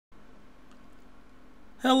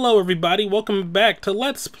Hello everybody, welcome back to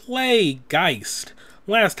Let's Play Geist.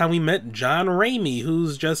 Last time we met John Ramey,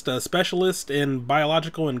 who's just a specialist in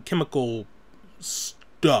biological and chemical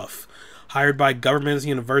stuff, hired by governments,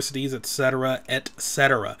 universities, etc.,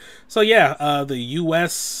 etc. So yeah, the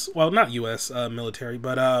U.S., well not U.S. Military,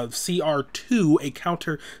 but CR2, a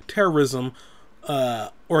counter-terrorism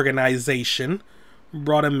organization,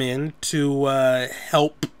 brought him in to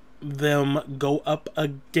help them go up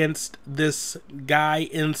against this guy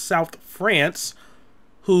in South France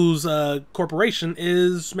whose corporation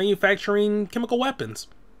is manufacturing chemical weapons.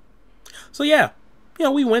 So yeah,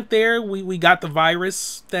 we went there, we got the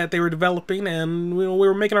virus that they were developing, and we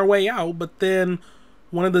were making our way out, but then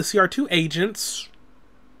one of the CR2 agents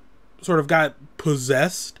sort of got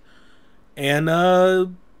possessed and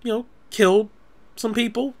killed some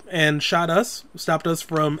people and shot us, stopped us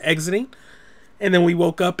from exiting. And then we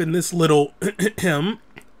woke up in this little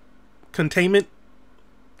containment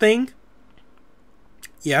thing.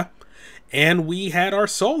 Yeah. And we had our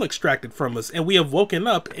soul extracted from us. And we have woken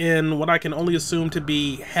up in what I can only assume to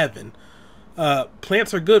be heaven.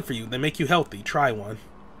 Plants are good for you. They make you healthy. Try one.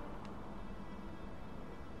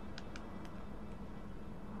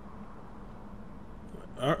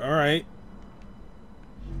 Alright.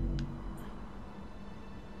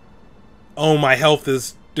 Oh, my health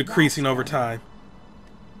is decreasing over time.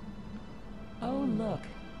 Oh, look.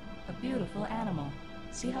 A beautiful animal.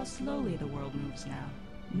 See how slowly the world moves now.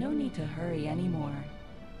 No need to hurry anymore.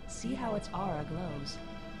 See how its aura glows.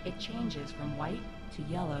 It changes from white to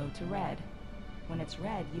yellow to red. When it's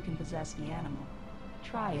red, you can possess the animal.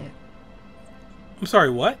 Try it. I'm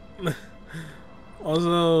sorry, what?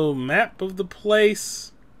 Also, map of the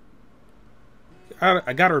place.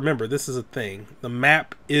 I gotta remember, this is a thing. The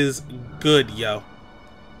map is good, yo.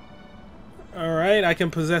 Alright, I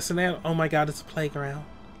can possess an animal. Oh my god, it's a playground.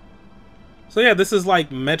 So yeah, this is like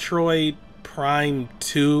Metroid Prime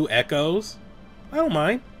 2 Echoes. I don't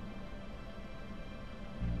mind.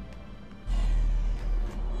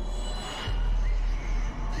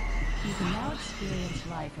 You can now experience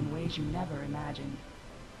life in ways you never imagined.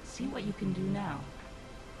 See what you can do now.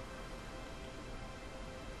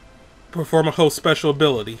 Perform a host special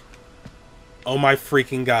ability. Oh my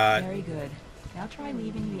freaking god. Very good. Now try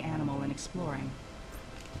leaving the animal and exploring.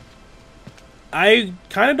 I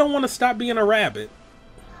kind of don't want to stop being a rabbit.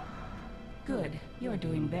 Good. You're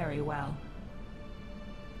doing very well.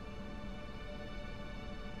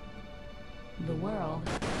 The world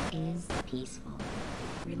is peaceful.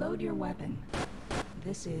 Reload your weapon.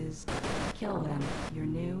 This is kill them. Your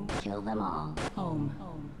new Kill them all.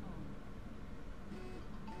 home.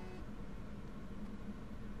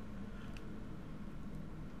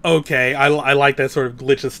 Okay, I like that sort of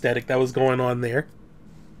glitch aesthetic that was going on there.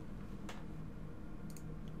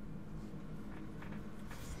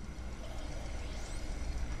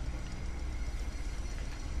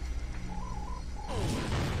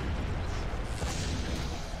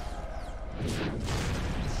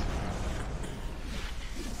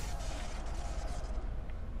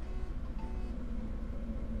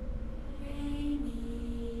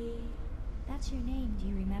 That's your name, do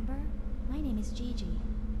you remember? My name is Gigi.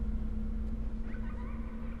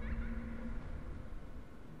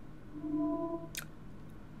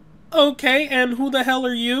 Okay, and who the hell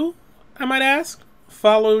are you, I might ask?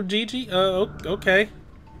 Follow Gigi? Okay.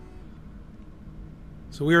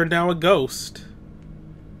 So we are now a ghost.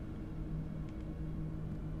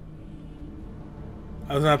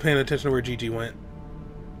 I was not paying attention to where Gigi went.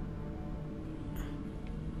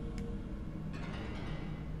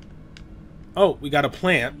 Oh, we got a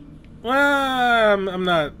plant. Well, I'm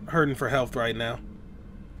not hurting for health right now.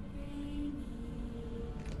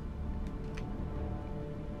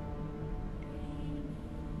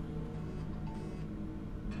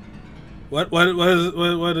 What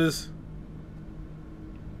is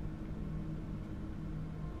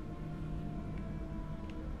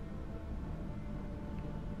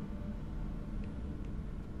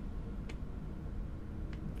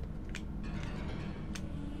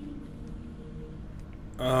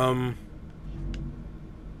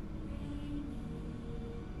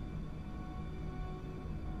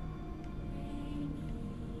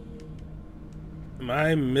am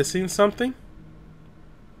I missing something?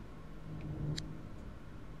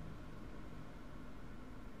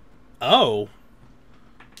 Oh.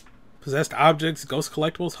 Possessed objects, ghost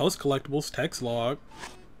collectibles, host collectibles, text log.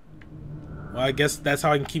 Well, I guess that's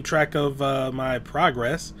how I can keep track of my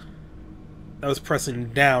progress. That was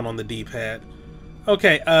pressing down on the D-pad.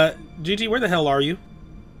 Okay, Gigi, where the hell are you?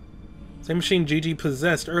 Same machine Gigi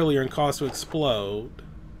possessed earlier and caused to explode.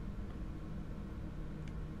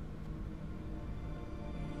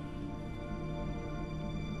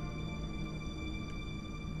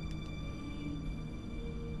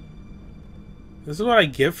 This is what I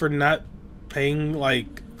get for not paying,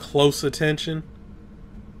 like, close attention.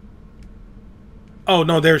 Oh,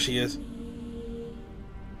 no, there she is.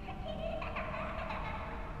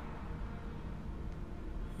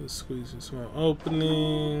 Let's squeeze some small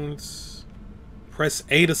openings. Press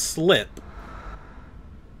A to slip.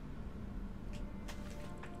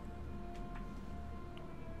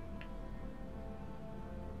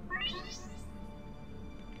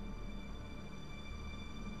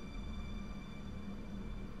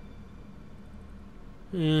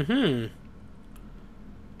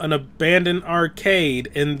 An abandoned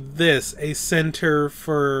arcade, and this a center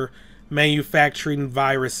for manufacturing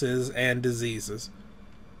viruses and diseases.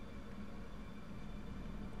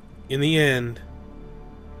 In the end,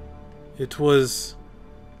 it was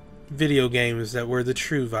video games that were the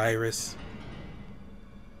true virus.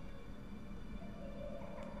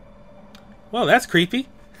 Well, that's creepy.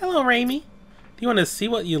 Hello, Raimi. Do you want to see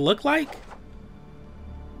what you look like?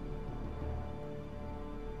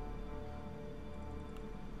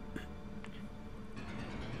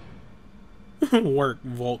 Work,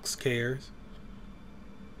 Volks cares.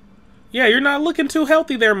 Yeah, you're not looking too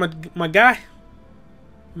healthy there, my guy.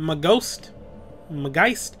 My ghost. My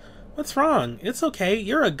Geist. What's wrong? It's okay.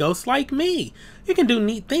 You're a ghost like me. You can do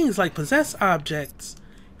neat things like possess objects.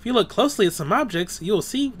 If you look closely at some objects, you'll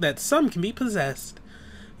see that some can be possessed.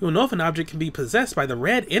 You'll know if an object can be possessed by the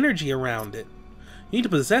red energy around it. You need to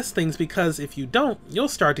possess things because if you don't, you'll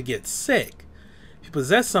start to get sick. If you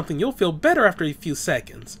possess something, you'll feel better after a few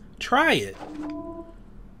seconds. Try it.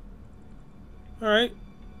 Alright.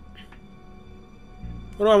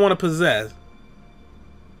 What do I want to possess?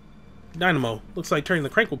 Dynamo. Looks like turning the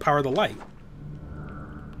crank will power the light.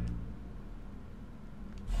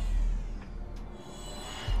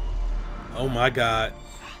 Oh my god.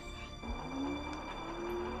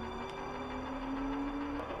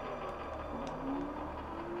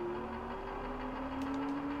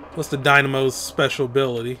 What's the Dynamo's special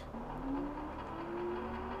ability?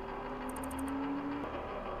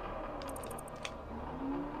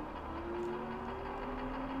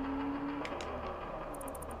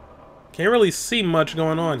 Can't really see much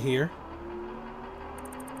going on here.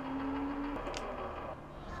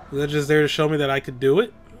 Is that just there to show me that I could do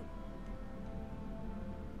it?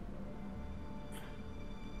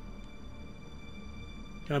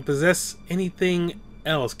 Can I possess anything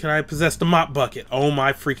else? Can I possess the mop bucket? Oh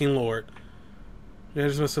my freaking lord. I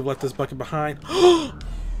just must have left this bucket behind.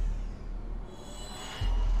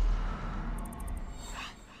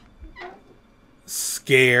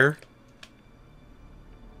 Scare.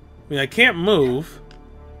 I mean, I can't move.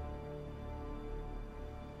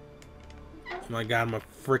 Oh my god, I'm a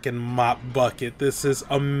freaking mop bucket. This is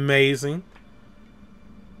amazing.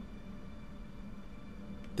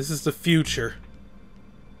 This is the future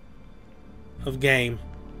of game.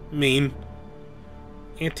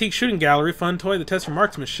 Antique shooting gallery, fun toy that tests for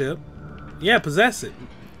marksmanship. Yeah, possess it.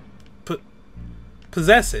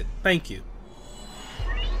 Possess it. Thank you.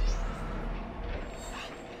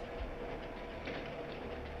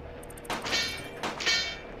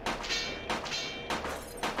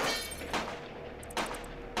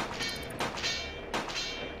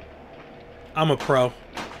 I'm a pro.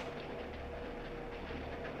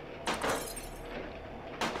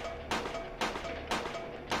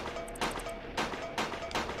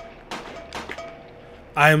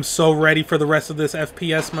 I am so ready for the rest of this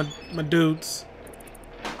FPS, my dudes.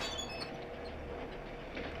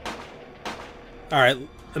 Alright,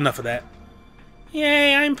 enough of that.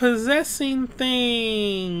 Yay, I'm possessing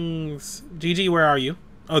things. Gigi, where are you?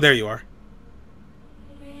 Oh, there you are.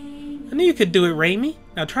 I knew you could do it, Raimi.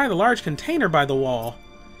 Now try the large container by the wall.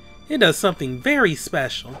 It does something very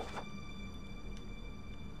special.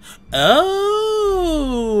 Oh!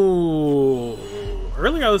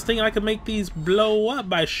 Earlier I was thinking I could make these blow up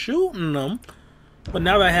by shooting them. But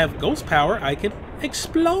now that I have ghost power, I can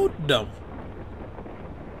explode them.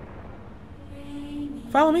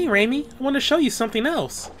 Follow me, Raimi. I want to show you something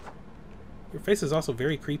else. Your face is also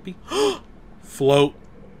very creepy. Float.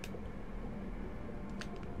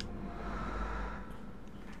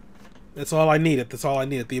 That's all I needed. That's all I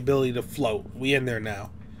needed. The ability to float. We in there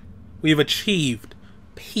now. We have achieved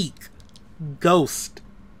peak ghost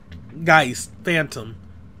Geist phantom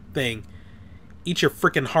thing. Eat your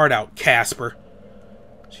freaking heart out, Casper.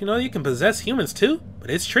 But you know you can possess humans too, but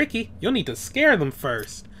it's tricky. You'll need to scare them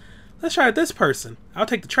first. Let's try it this person. I'll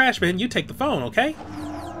take the trash bin, you take the phone, okay?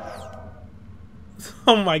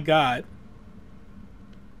 Oh my god.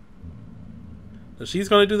 So she's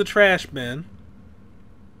gonna do the trash bin.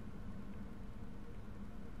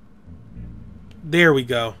 There we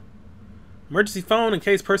go. Emergency phone in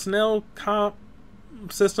case personnel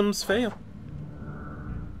systems fail.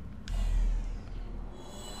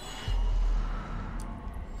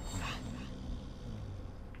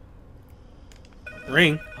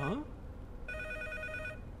 Ring. Huh?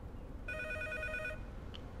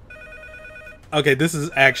 Okay, this is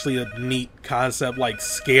actually a neat concept, like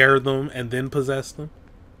scare them and then possess them.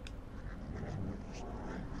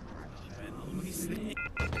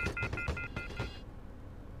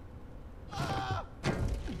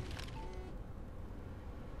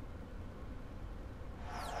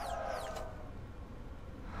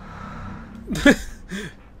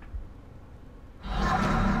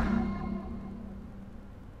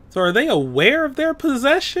 So are they aware of their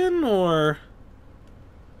possession, or...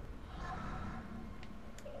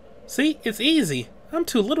 See, it's easy. I'm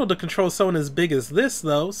too little to control someone as big as this,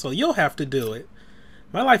 though, so you'll have to do it.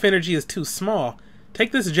 My life energy is too small.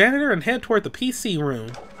 Take this janitor and head toward the PC room.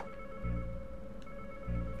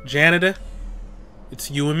 Janitor,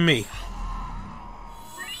 it's you and me.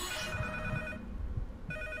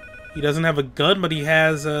 He doesn't have a gun, but he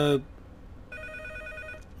has a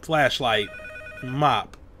flashlight,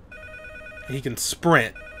 mop. He can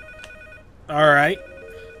sprint. Alright.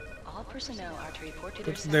 All personnel are to report to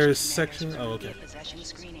their There's section section. Oh, okay. possession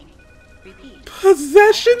screening. Repeat.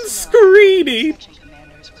 Possession screening! Section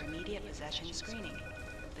commanders for immediate possession screening.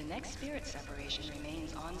 The next spirit separation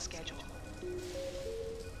remains on schedule.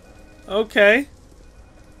 Okay.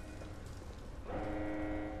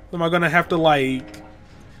 Am I gonna have to, like,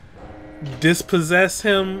 dispossess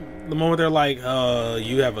him the moment they're like, oh,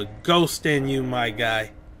 you have a ghost in you, my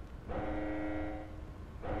guy?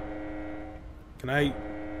 Can I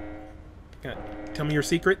tell me your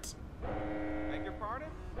secrets? Beg your pardon?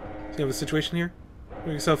 Do you have a situation here?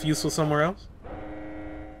 Make yourself useful somewhere else?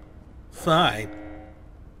 Fine.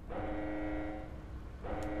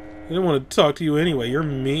 I didn't want to talk to you anyway. You're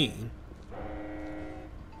mean.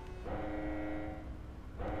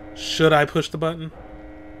 Should I push the button?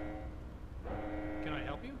 Can I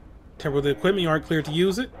help you? Tamper with the equipment, you aren't cleared to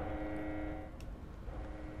use it.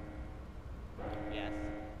 Yes.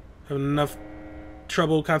 Having enough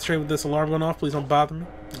trouble concentrating with this alarm going off? Please don't bother me.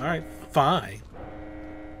 Alright, fine.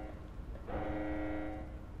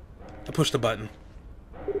 I push the button.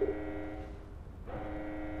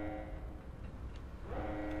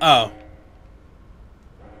 Oh.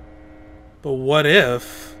 But what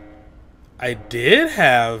if I did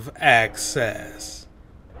have access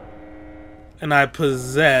and I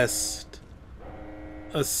possessed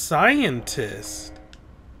a scientist?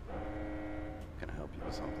 Can I help you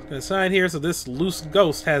with something? Got a sign here, so this loose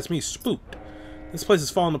ghost has me spooked. This place is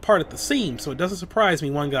falling apart at the seams, so it doesn't surprise me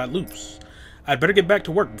one got loose. I'd better get back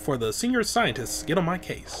to work before the senior scientists get on my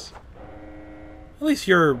case. At least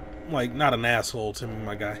you're, like, not an asshole to me,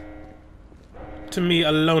 my guy. To me,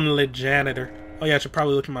 a lonely janitor. Oh yeah, I should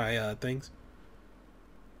probably look at my things.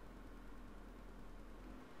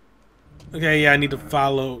 Okay, yeah, I need to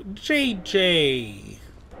follow JJ.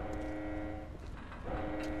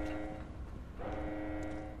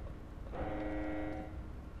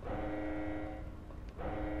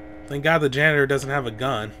 Thank God the janitor doesn't have a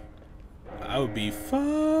gun. I would be fucked.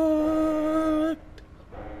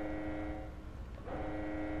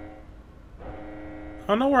 I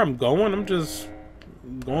don't know where I'm going. I'm just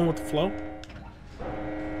going with the flow.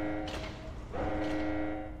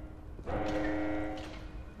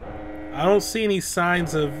 I don't see any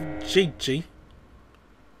signs of Gigi.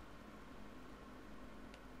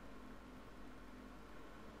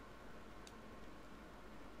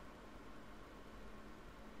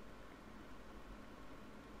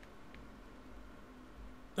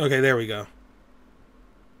 Okay, there we go.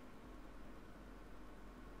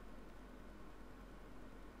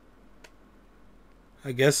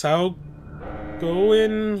 I guess I'll go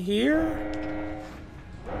in here.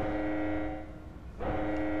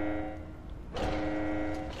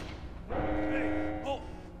 Hey, oh.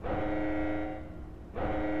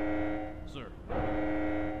 Sir.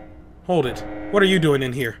 Hold it. What are you doing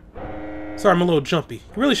in here? Sorry, I'm a little jumpy. You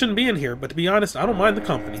really shouldn't be in here, but to be honest, I don't mind the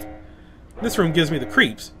company. This room gives me the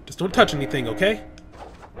creeps. Just don't touch anything, okay?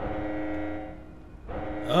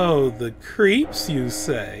 Oh, the creeps, you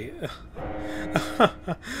say?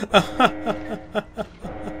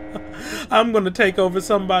 I'm gonna take over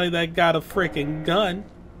somebody that got a freaking gun.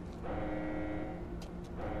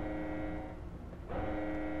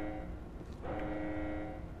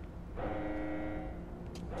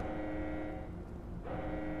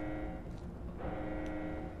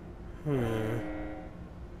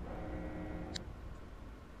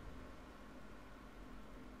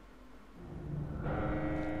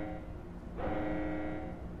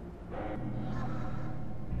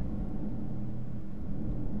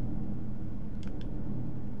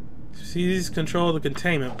 Seize control of the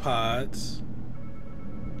containment pods.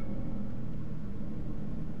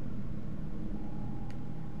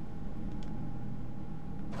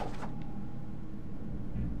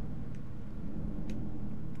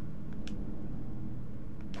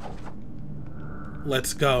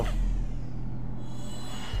 Let's go.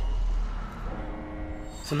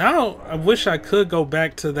 So now I wish I could go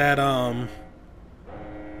back to that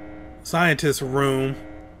scientist room,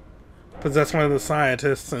 possess one of the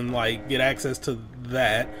scientists and like get access to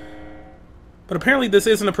that. But apparently this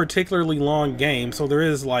isn't a particularly long game, so there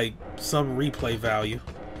is like some replay value.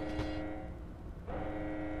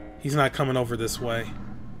 He's not coming over this way.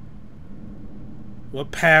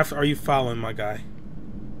 What path are you following, my guy?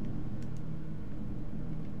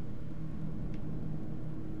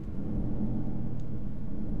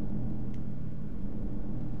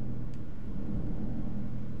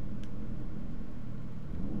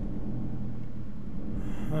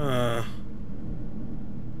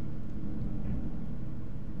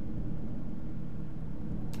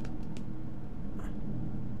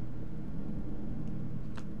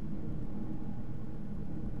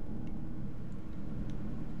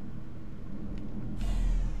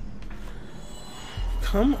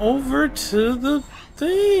 Come over to the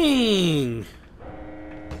thing.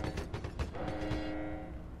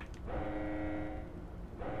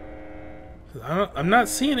 I'm not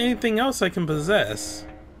seeing anything else I can possess.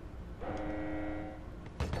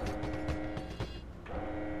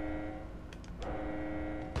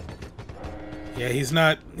 Yeah, he's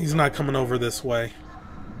not coming over this way.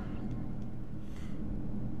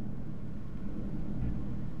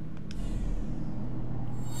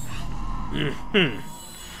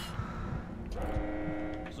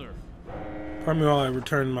 Sir. Pardon me while I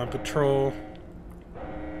return my patrol.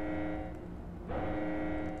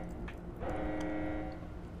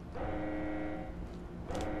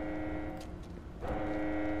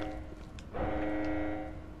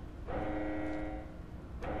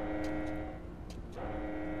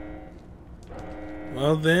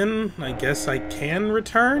 Well then, I guess I can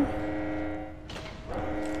return?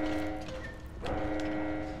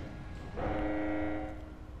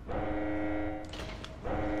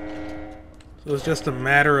 So it's just a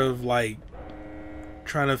matter of like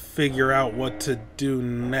trying to figure out what to do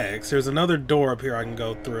next. There's another door up here I can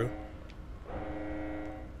go through.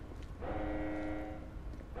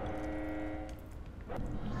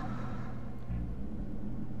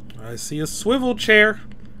 I see a swivel chair.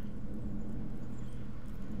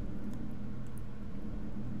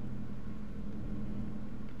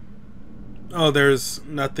 Oh, there's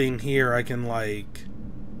nothing here I can like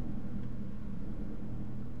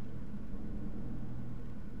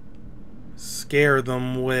scare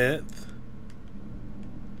them with.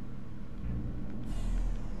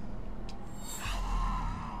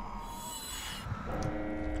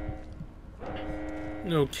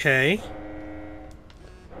 Okay.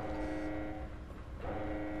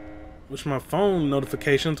 Wish my phone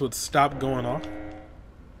notifications would stop going off.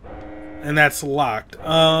 And that's locked.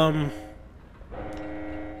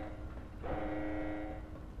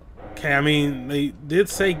 Okay, I mean, they did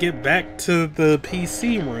say get back to the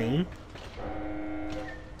PC room.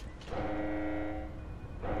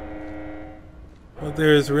 But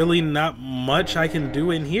there's really not much I can do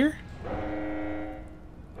in here.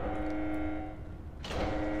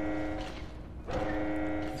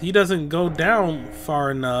 He doesn't go down far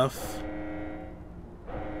enough.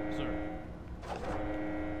 Sir.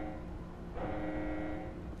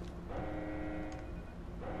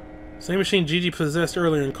 Same machine Gigi possessed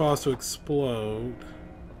earlier and caused to explode.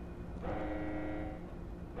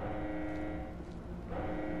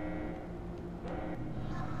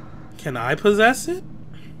 Can I possess it?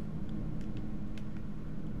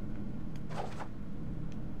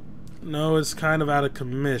 No, it's kind of out of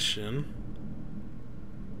commission.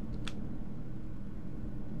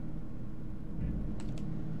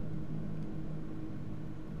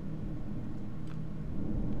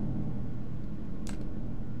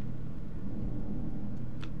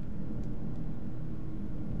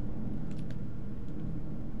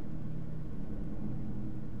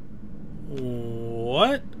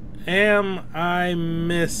 What am I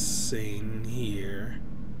missing here?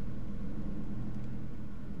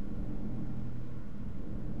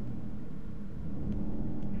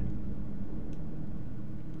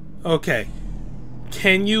 Okay.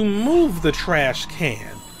 Can you move the trash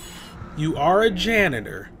can? You are a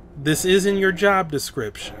janitor. This is in your job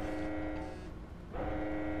description.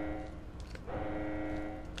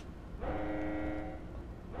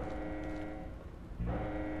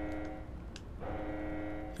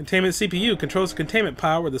 Containment CPU controls the containment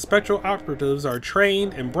pod where the spectral operatives are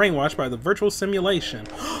trained and brainwashed by the virtual simulation.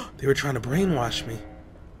 They were trying to brainwash me.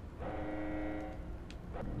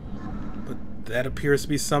 But that appears to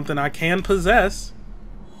be something I can possess.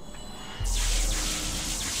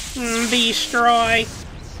 Destroy!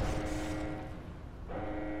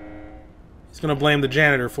 He's gonna blame the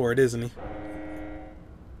janitor for it, isn't he?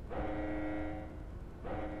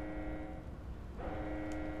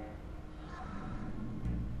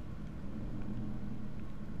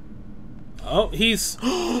 Oh, he's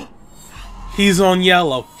on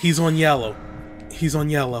yellow. He's on yellow. He's on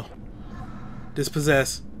yellow.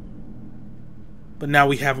 Dispossess. But now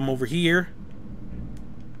we have him over here.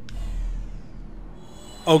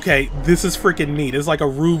 Okay, this is freaking neat. It's like a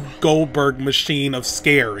Rube Goldberg machine of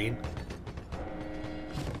scaring.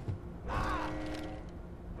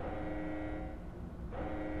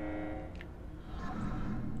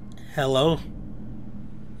 Hello.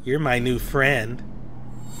 You're my new friend.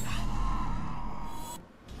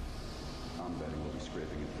 I'm betting we'll be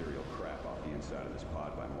scraping ethereal crap off the inside of this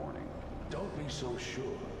pod by morning. Don't be so sure.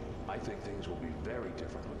 I think things will be very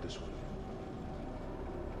different with this one.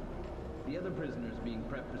 The other prisoners being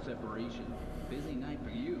prepped for separation. Busy night for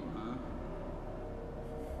you, huh?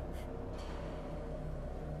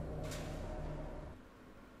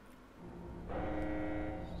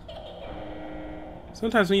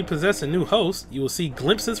 Sometimes when you possess a new host, you will see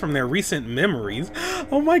glimpses from their recent memories.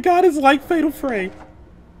 Oh my god, it's like Fatal Frame.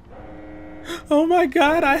 Oh my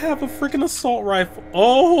god, I have a freaking assault rifle.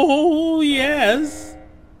 Oh yes.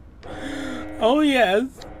 Oh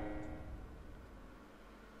yes.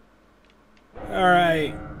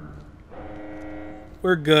 Alright.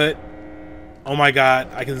 We're good. Oh my god,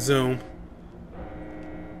 I can zoom.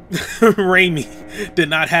 Raimi did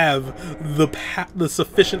not have the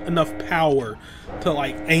sufficient enough power to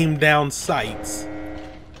like aim down sights.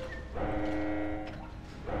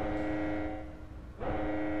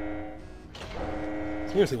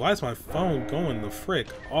 Seriously, why is my phone going the frick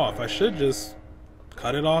off? I should just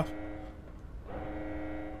cut it off.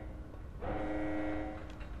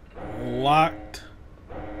 Locked.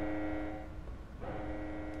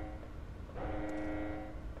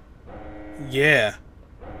 Yeah.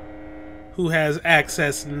 Who has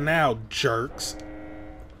access now, jerks?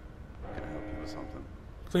 Can I help you with something?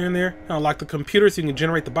 Clear in there. Unlock the computer so you can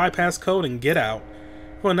generate the bypass code and get out.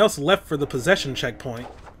 Everyone else left for the possession checkpoint.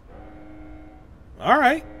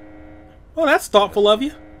 Alright. Well, that's thoughtful of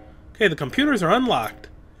you. Okay, the computers are unlocked.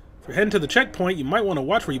 If you're heading to the checkpoint, you might want to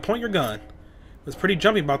watch where you point your gun. It was pretty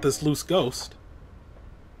jumpy about this loose ghost.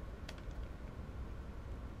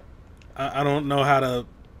 I don't know how to...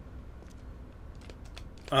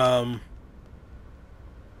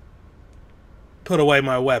 put away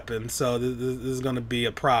my weapon, so this is going to be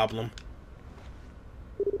a problem.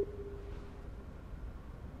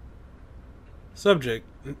 Subject,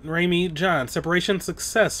 Raimi John, separation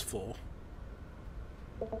successful.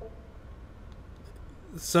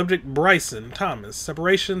 Subject, Bryson Thomas,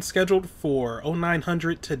 separation scheduled for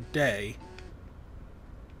 0900 today.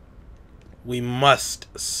 We must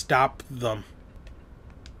stop them.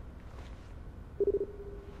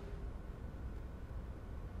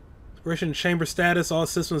 Separation chamber status, all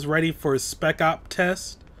systems ready for spec op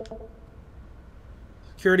test.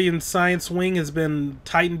 Security and science wing has been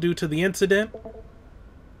tightened due to the incident.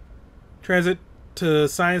 Transit to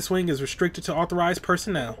science wing is restricted to authorized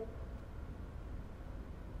personnel.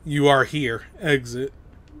 You are here. Exit.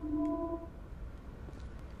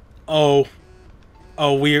 Oh.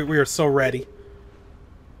 Oh, we are so ready.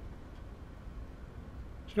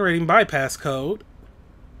 Generating bypass code.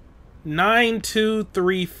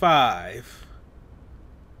 9235.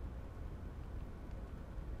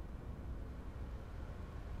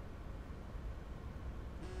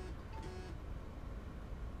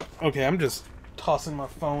 Okay, I'm just tossing my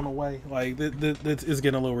phone away. Like, this is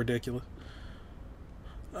getting a little ridiculous.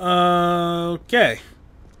 Okay.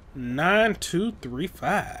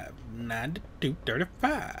 9235.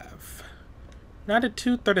 9235.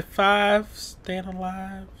 9235. Staying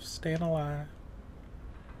alive. Staying alive.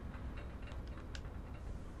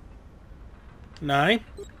 9,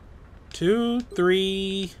 2,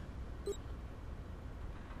 3.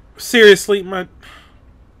 Seriously, my...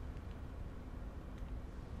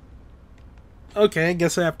 Okay, I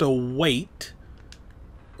guess I have to wait.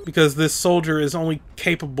 Because this soldier is only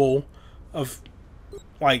capable of,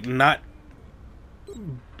 like, not...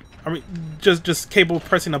 I mean, just capable of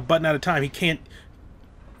pressing a button at a time. He can't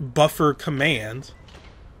buffer commands.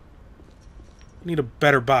 I need a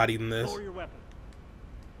better body than this.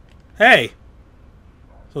 Hey!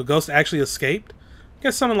 So Ghost actually escaped? I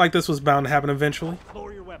guess something like this was bound to happen eventually.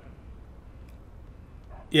 Lower your weapon.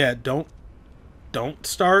 Yeah, don't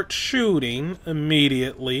start shooting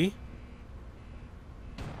immediately.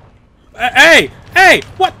 Hey! Hey!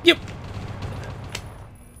 What? You...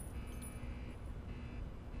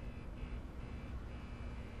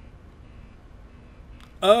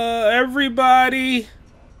 Everybody...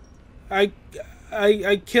 I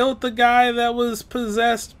killed the guy that was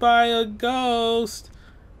possessed by a ghost.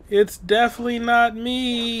 It's definitely not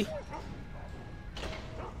me.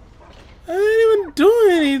 I didn't even do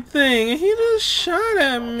anything. He just shot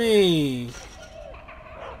at me.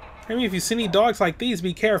 I mean, if you see any dogs like these,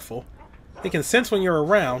 be careful. They can sense when you're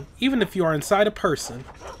around, even if you are inside a person.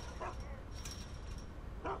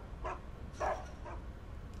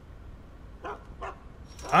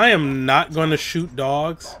 I am not going to shoot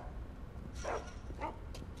dogs.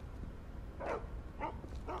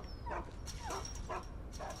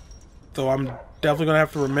 Though I'm definitely going to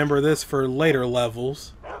have to remember this for later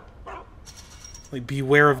levels. Like,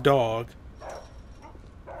 beware of dog.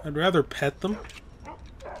 I'd rather pet them.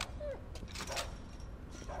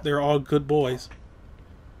 They're all good boys.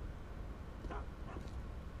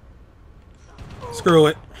 Screw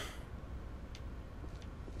it.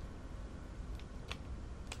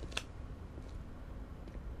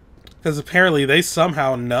 Because apparently they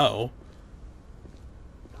somehow know.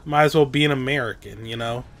 Might as well be an American, you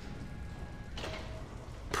know?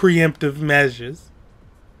 Preemptive measures.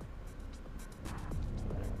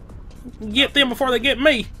 Get them before they get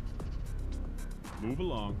me. Move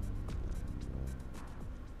along.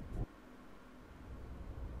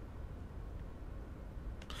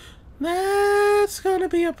 That's gonna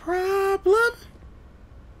be a problem.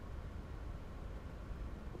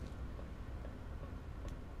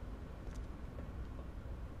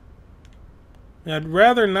 I'd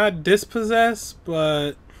rather not dispossess,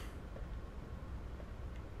 but...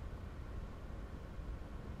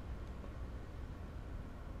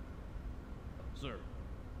 Sir.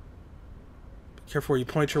 Be careful where you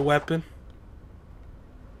point your weapon.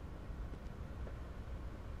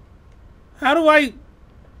 How do I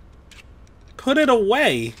put it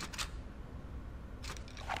away?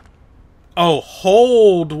 Oh,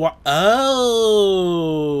 hold. Oh.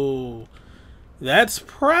 That's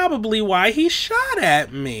probably why he shot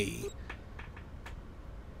at me.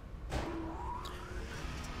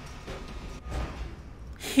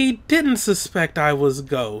 He didn't suspect I was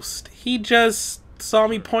Ghost. He just saw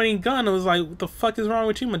me pointing gun and was like, what the fuck is wrong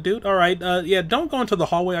with you, my dude? Alright, yeah, don't go into the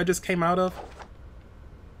hallway I just came out of.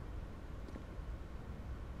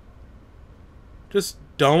 Just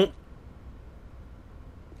don't.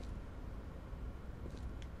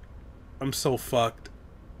 I'm so fucked.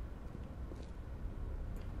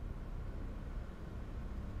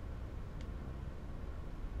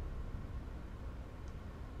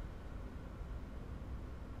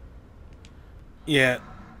 Yeah.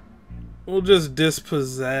 We'll just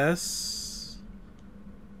dispossess.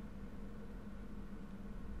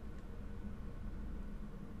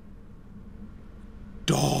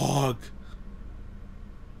 Dog.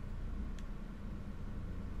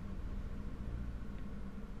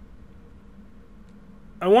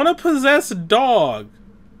 I want to possess a dog.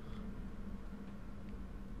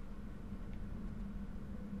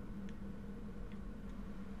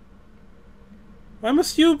 Why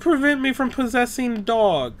must you prevent me from possessing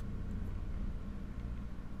dog?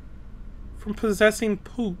 From possessing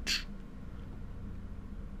Pooch.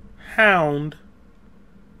 Hound.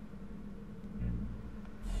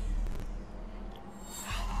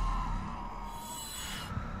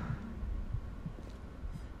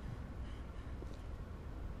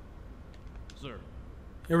 Sir.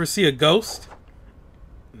 You ever see a ghost?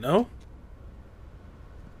 No?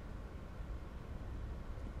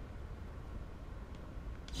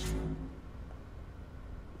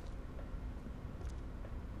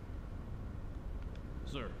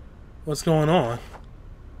 Sir. What's going on?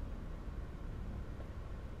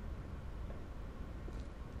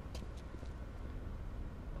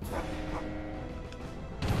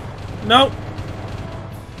 Nope.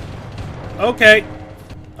 Okay.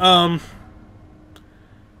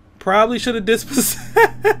 Probably should have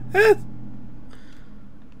dispossessed.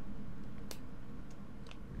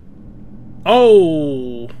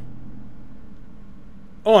 Oh.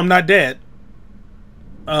 Oh, I'm not dead.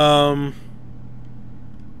 I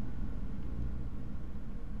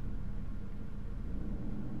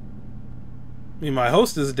mean, my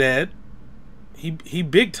host is dead. He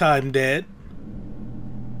big time dead.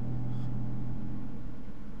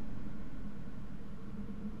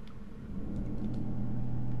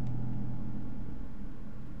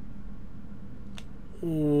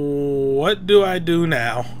 What do I do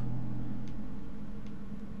now?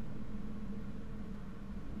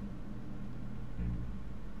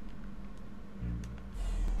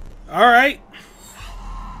 All right.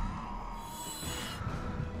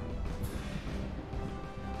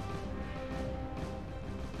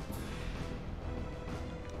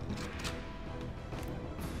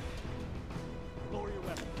 Lower your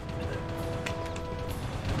weapon.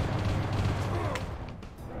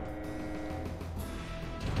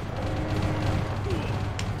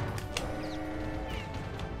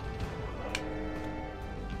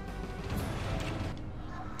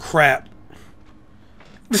 Crap.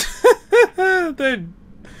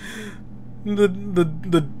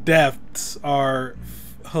 The deaths are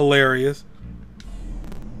hilarious.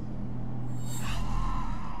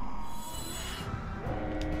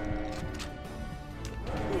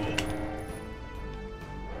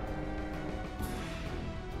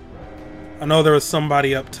 I know there was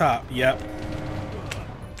somebody up top. Yep.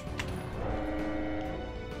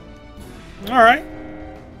 Alright.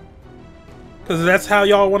 Because that's how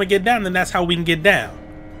y'all want to get down, then that's how we can get down.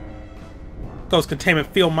 Ghost containment,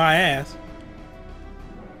 feel my ass.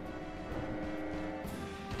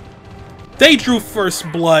 They drew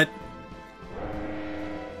first blood.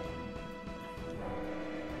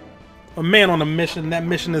 A man on a mission. That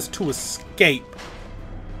mission is to escape.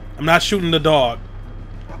 I'm not shooting the dog.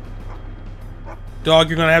 Dog,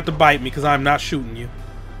 you're gonna have to bite me because I'm not shooting you.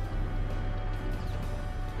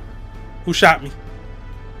 Who shot me?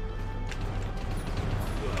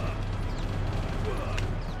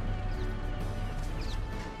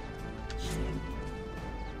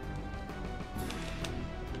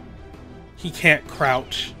 He can't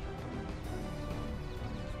crouch.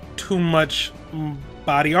 Too much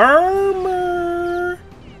body armor.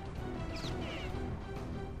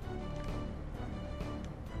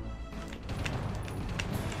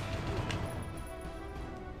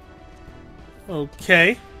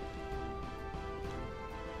 Okay.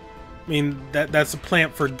 I mean, that's a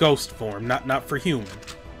plant for ghost form, not for human.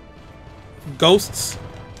 Ghosts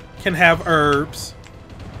can have herbs.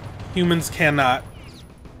 Humans cannot.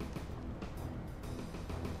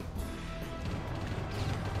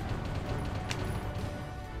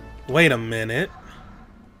 Wait a minute.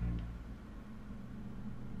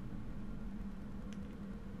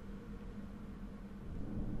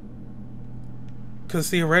 Because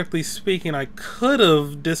theoretically speaking, I could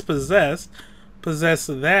have possessed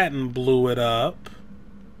that and blew it up.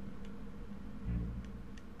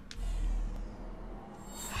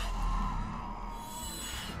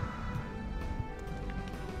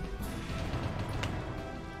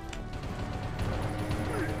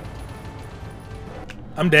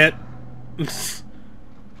 I'm dead.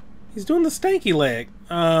 He's doing the stanky leg.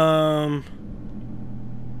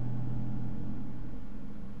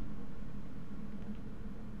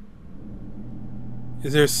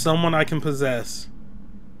 Is there someone I can possess?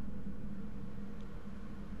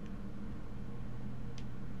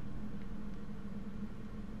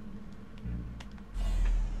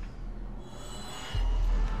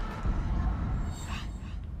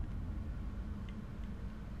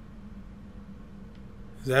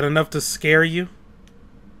 Is that enough to scare you?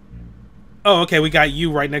 Oh, okay, we got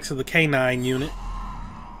you right next to the K9 unit.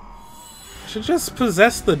 Should just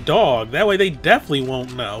possess the dog. That way they definitely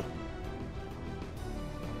won't know.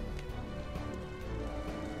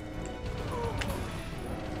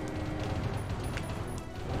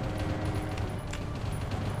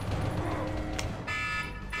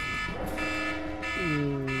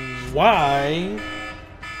 Why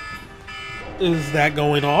is that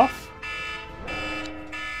going off?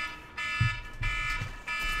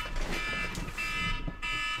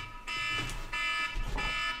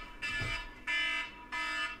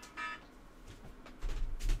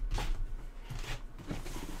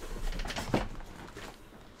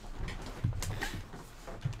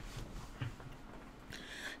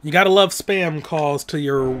 You gotta love spam calls to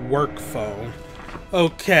your work phone.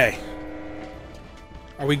 Okay.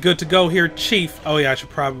 Are we good to go here, Chief? Oh yeah, I should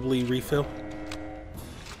probably refill.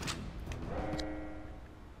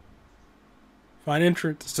 Find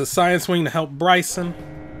entrance to Science Wing to help Bryson.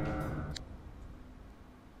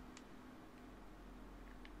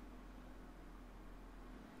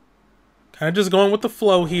 Kind of just going with the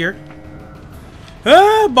flow here.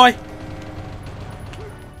 Ah, boy!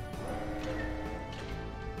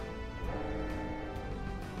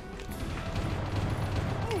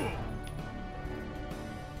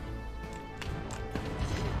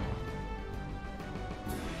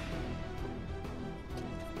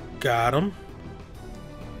 Got him.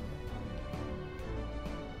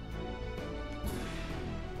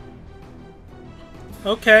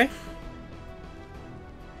 Okay.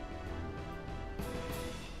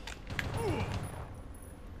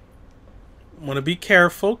 Want to be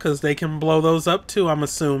careful because they can blow those up too, I'm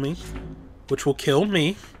assuming, which will kill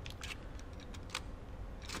me.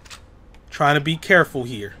 Trying to be careful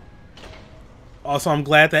here. Also, I'm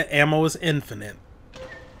glad that ammo is infinite.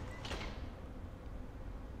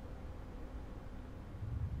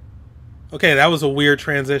 Okay, that was a weird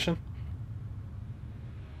transition.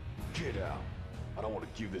 Get out. I don't want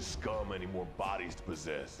to give this scum any more bodies to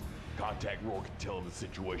possess. Contact Rourke and tell him the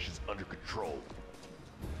situation's under control.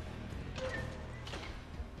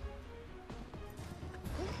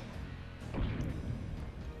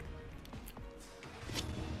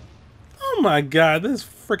 Oh my god, this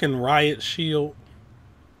freaking riot shield.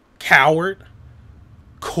 Coward.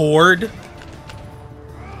 Cord.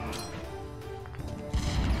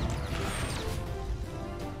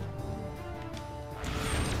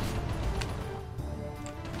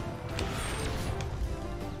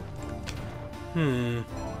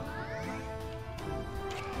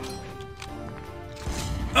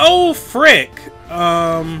 Oh, frick.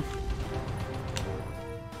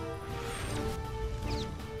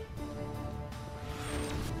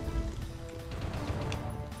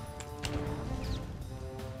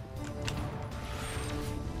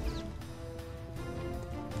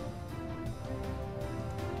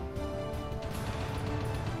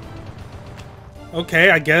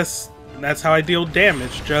 Okay, I guess that's how I deal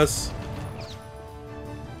damage. Just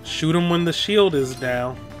shoot him when the shield is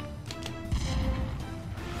down.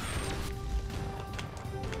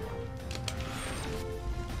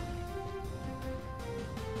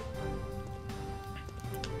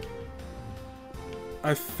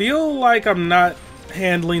 I feel like I'm not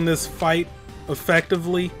handling this fight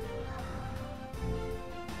effectively.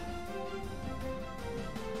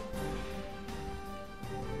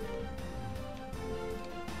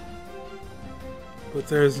 But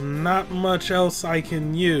there's not much else I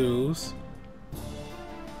can use.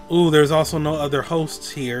 Ooh, there's also no other hosts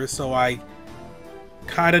here, so I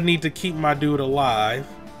kind of need to keep my dude alive.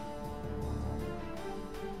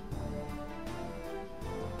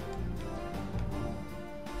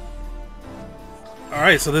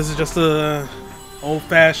 Alright, so this is just a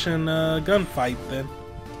old-fashioned gunfight then.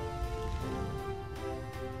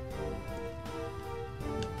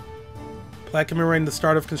 Plaque commemorating the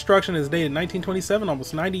start of construction is dated 1927,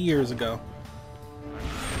 almost 90 years ago.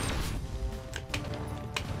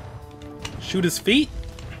 Shoot his feet?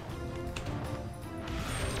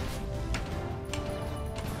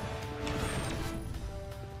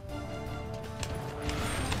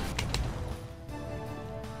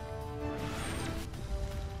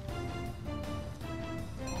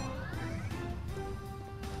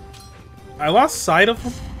 I lost sight of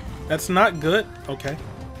him? That's not good. Okay.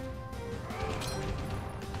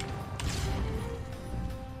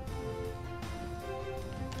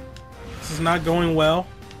 This is not going well.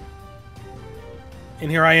 And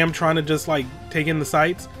here I am trying to just like take in the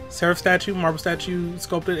sights. Seraph statue, marble statue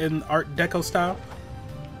sculpted in Art Deco style.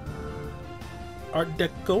 Art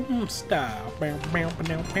Deco style.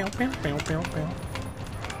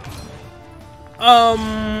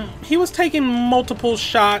 He was taking multiple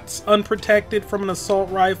shots unprotected from an assault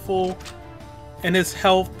rifle, and his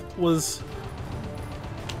health was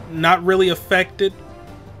not really affected.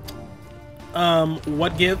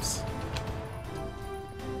 What gives?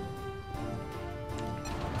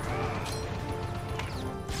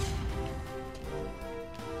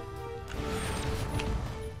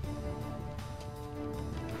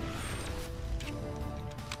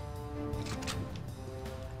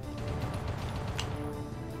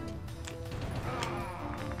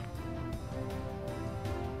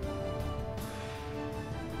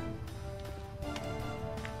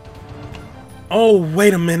 Oh,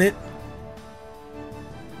 wait a minute.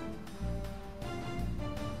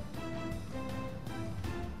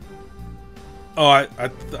 Oh, I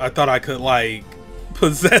thought I could, like,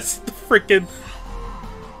 possess the freaking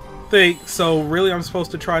thing. So, really, I'm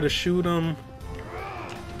supposed to try to shoot him.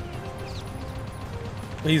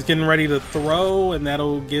 He's getting ready to throw, and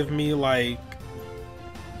that'll give me, like,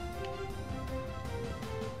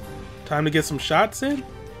 time to get some shots in?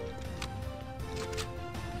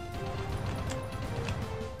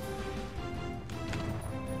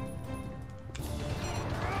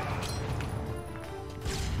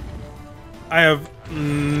 I have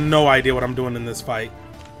no idea what I'm doing in this fight.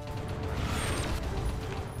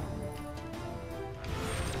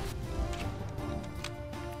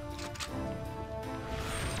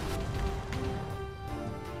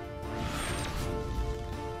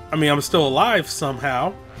 I mean, I'm still alive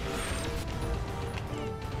somehow.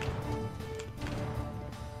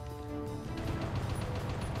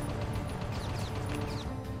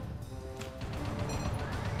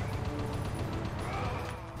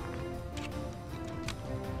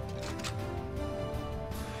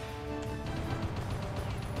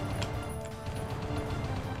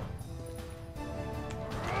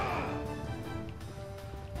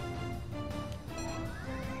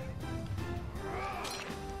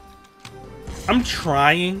 I'm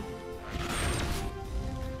trying.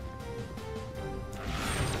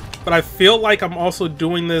 But I feel like I'm also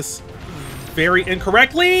doing this very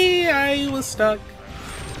incorrectly. I was stuck.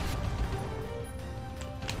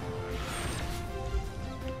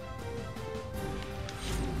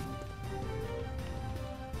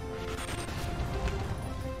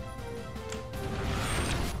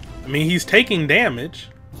 I mean, he's taking damage.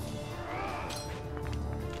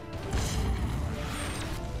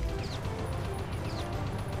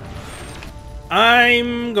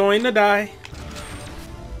 I'm going to die.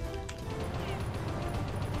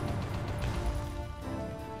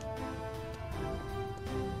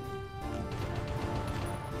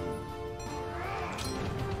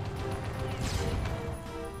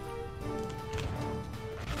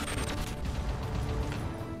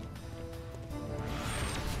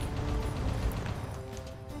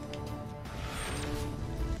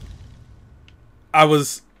 I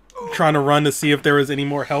was trying to run to see if there was any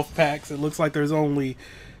more health packs. It looks like there's only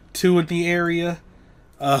 2 in the area.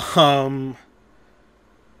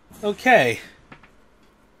 Okay.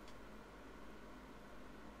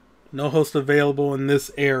 No host available in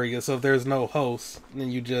this area, so if there's no host,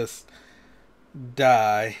 then you just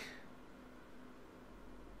die.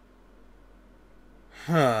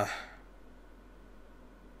 Huh.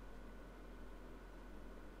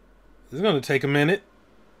 This is gonna take a minute.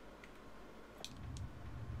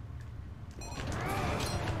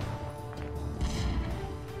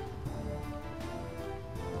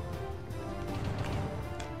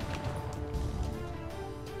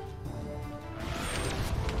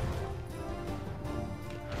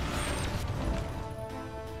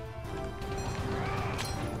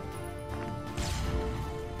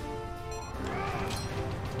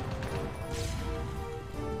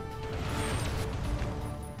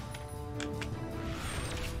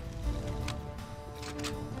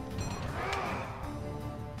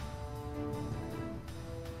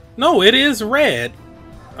 No, it is red.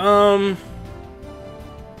 Oh,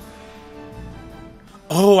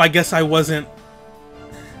 I guess I wasn't...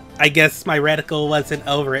 I guess my reticle wasn't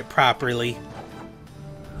over it properly.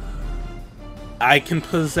 I can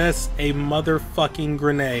possess a motherfucking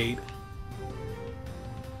grenade.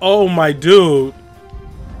 Oh, my dude.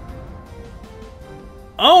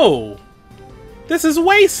 Oh. This is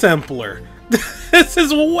way simpler. This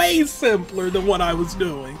is way simpler than what I was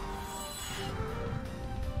doing.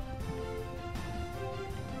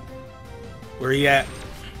 Where he at?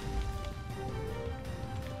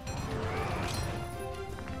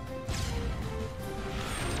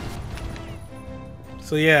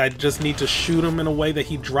 So yeah, I just need to shoot him in a way that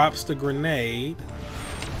he drops the grenade.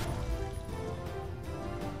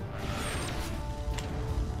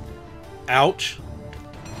 Ouch.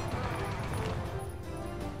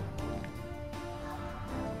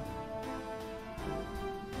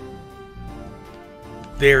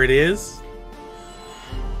 There it is.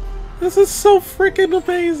 This is so freaking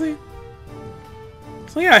amazing.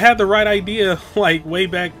 So yeah, I had the right idea like way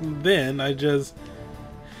back then. I just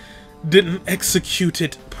didn't execute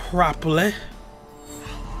it properly.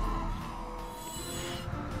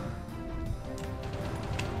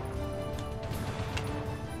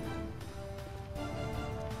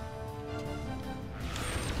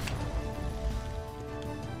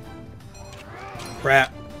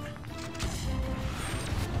 Crap.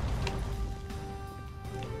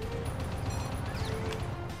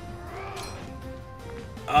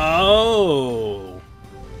 Oh,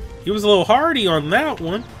 he was a little hardy on that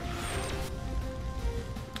one.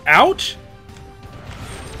 Ouch.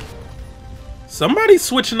 Somebody's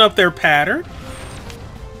switching up their pattern.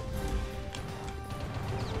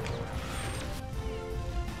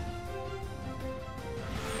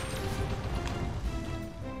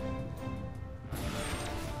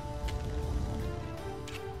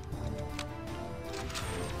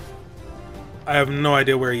 I have no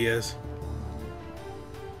idea where he is.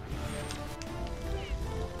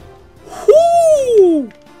 Whoo!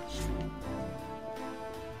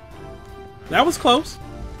 That was close.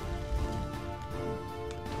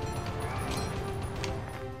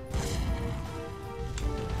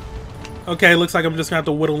 Okay, looks like I'm just gonna have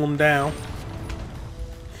to whittle him down.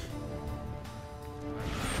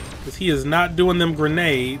 Because he is not doing them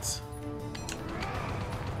grenades.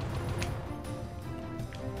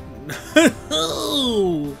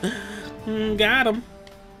 Got him.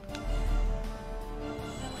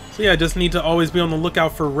 So yeah, I just need to always be on the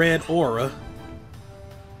lookout for red aura.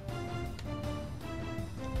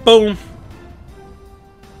 Boom.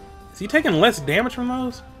 Is he taking less damage from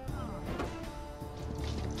those?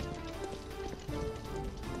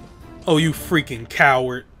 Oh, you freaking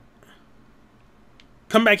coward.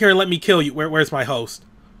 Come back here and let me kill you. Where's my host?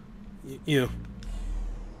 You.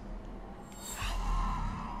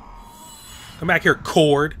 Come back here,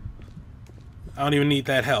 cord. I don't even need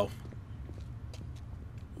that help.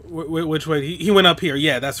 Which way? He went up here.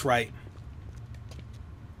 Yeah, that's right.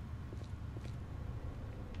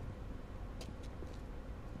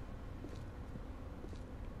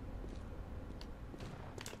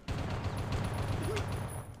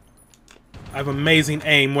 I have amazing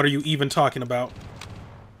aim. What are you even talking about?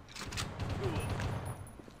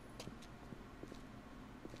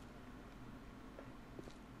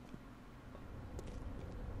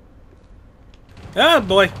 Oh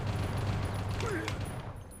boy.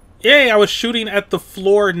 Yay, I was shooting at the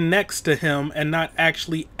floor next to him and not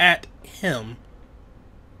actually at him.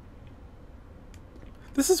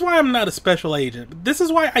 This is why I'm not a special agent. This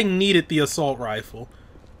is why I needed the assault rifle.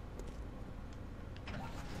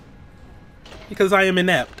 Because I am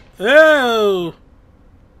inept. Oh!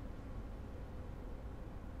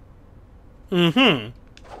 Mm-hmm.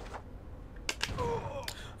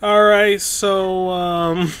 Alright,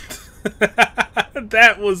 so,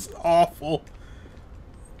 that was awful.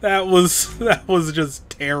 That was just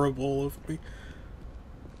terrible of me.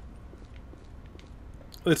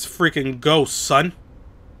 Let's freaking go, son.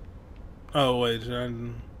 Oh, wait.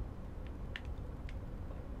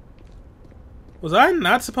 Was I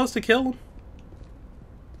not supposed to kill him?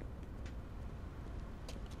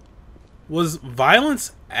 Was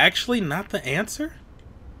violence actually not the answer?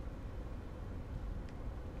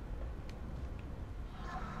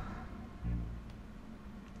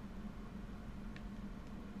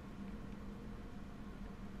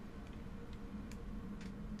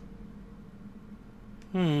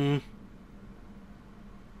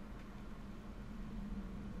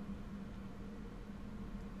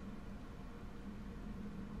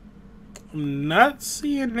 I'm not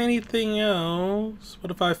seeing anything else.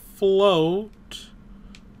 What if I float?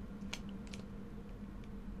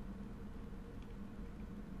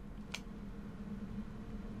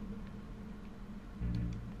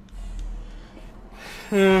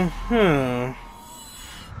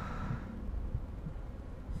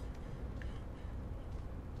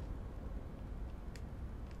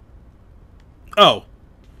 Oh.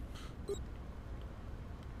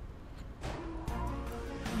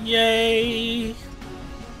 Yay.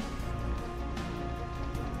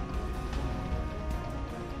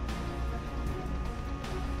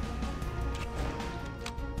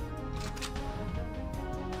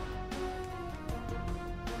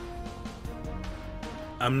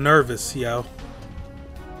 I'm nervous, yo.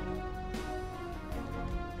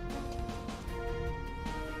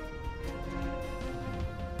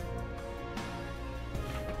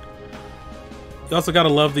 You also gotta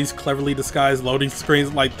love these cleverly disguised loading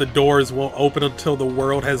screens, like the doors won't open until the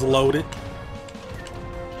world has loaded.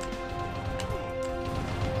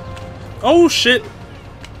 Oh shit!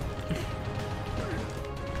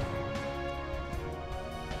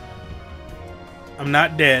 I'm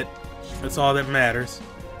not dead. That's all that matters.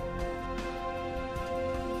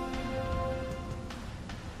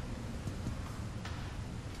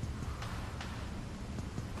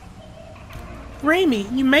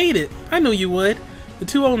 Raimi, you made it! I knew you would. The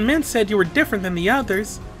two old men said you were different than the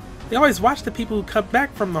others. They always watch the people who come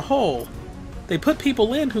back from the hole. They put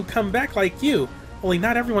people in who come back like you, only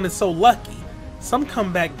not everyone is so lucky. Some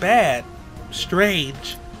come back bad.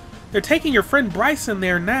 Strange. They're taking your friend Bryson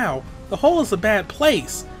there now. The hole is a bad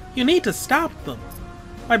place. You need to stop them.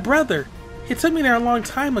 My brother, he took me there a long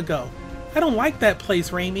time ago. I don't like that place,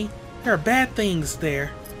 Raimi. There are bad things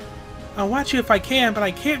there. I'll watch you if I can, but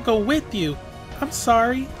I can't go with you. I'm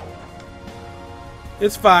sorry.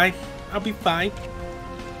 It's fine. I'll be fine.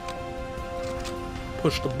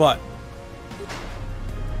 Push the button.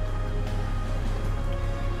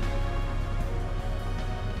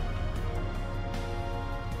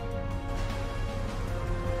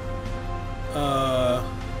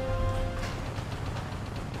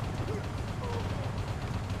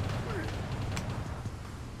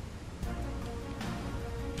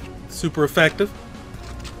 Super effective.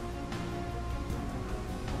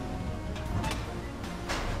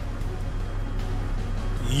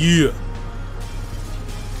 Yeah.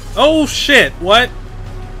 Oh shit, what?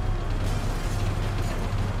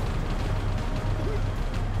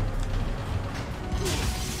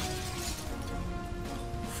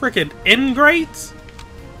 Frickin' ingrates?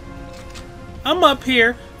 I'm up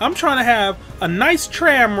here, I'm trying to have a nice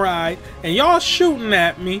tram ride, and y'all shooting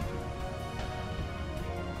at me.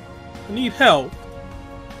 I need help.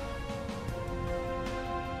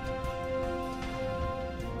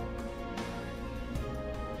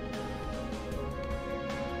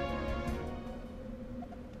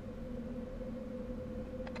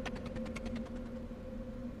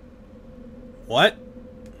 What?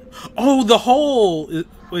 Oh, the hole!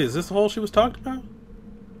 Wait, is this the hole she was talking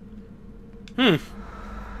about?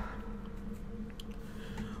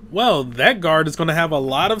 Well, that guard is going to have a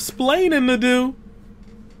lot of splaining to do.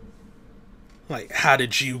 Like, how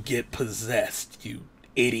did you get possessed, you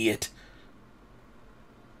idiot?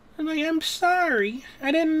 I'm like, I'm sorry.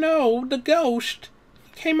 I didn't know the ghost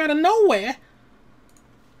came out of nowhere.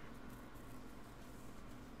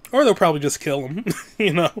 Or they'll probably just kill him,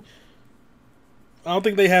 you know? I don't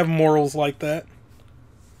think they have morals like that.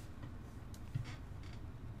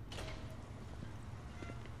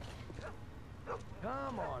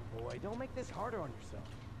 Come on, boy. Don't make this harder on yourself.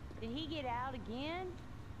 Did he get out again?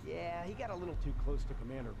 Yeah, he got a little too close to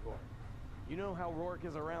Commander Rourke. You know how Rourke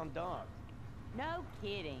is around dogs. No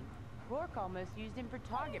kidding. Rourke almost used him for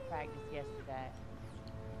target practice yesterday.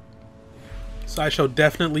 So I shall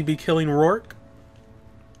definitely be killing Rourke.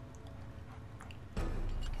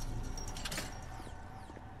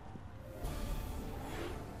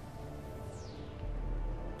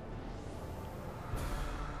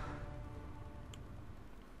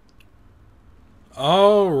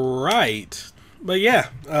 Alright. But yeah,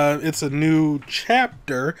 it's a new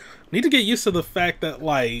chapter. Need to get used to the fact that,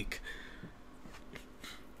 like,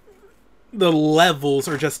 the levels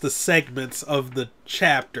are just the segments of the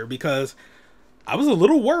chapter, because I was a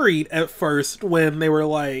little worried at first when they were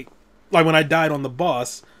like when I died on the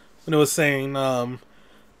boss, when it was saying, like,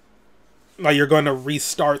 you're going to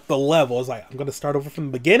restart the level. I was like, I'm going to start over from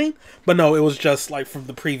the beginning? But no, it was just, like, from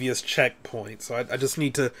the previous checkpoint. So I just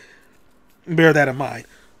need to bear that in mind.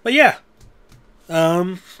 But yeah,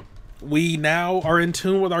 we now are in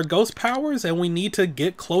tune with our ghost powers, and we need to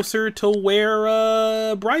get closer to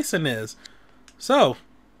where Bryson is. So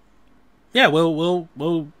yeah, we'll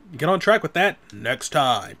get on track with that next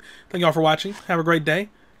time. Thank y'all for watching. Have a great day.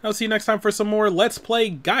 I'll see you next time for some more Let's Play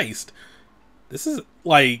Geist. This is,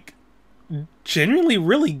 like, genuinely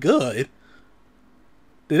really good.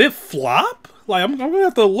 Did it flop? Like, I'm gonna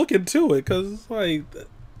have to look into it, because, like,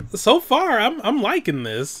 so far I'm liking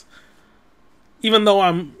this. Even though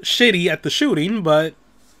I'm shitty at the shooting, but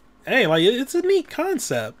hey, like, it's a neat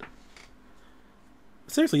concept.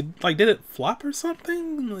 Seriously, like, did it flop or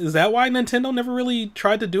something? Is that why Nintendo never really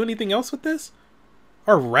tried to do anything else with this?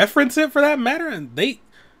 Or reference it, for that matter? And they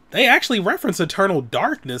actually reference Eternal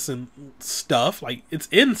Darkness and stuff. Like, it's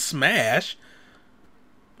in Smash.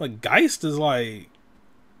 But Geist is, like,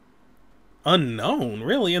 unknown,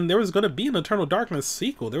 really. And there was going to be an Eternal Darkness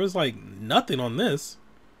sequel. There was, like, nothing on this.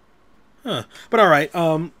 Huh. But alright,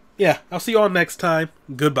 yeah, I'll see you all next time.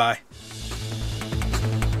 Goodbye.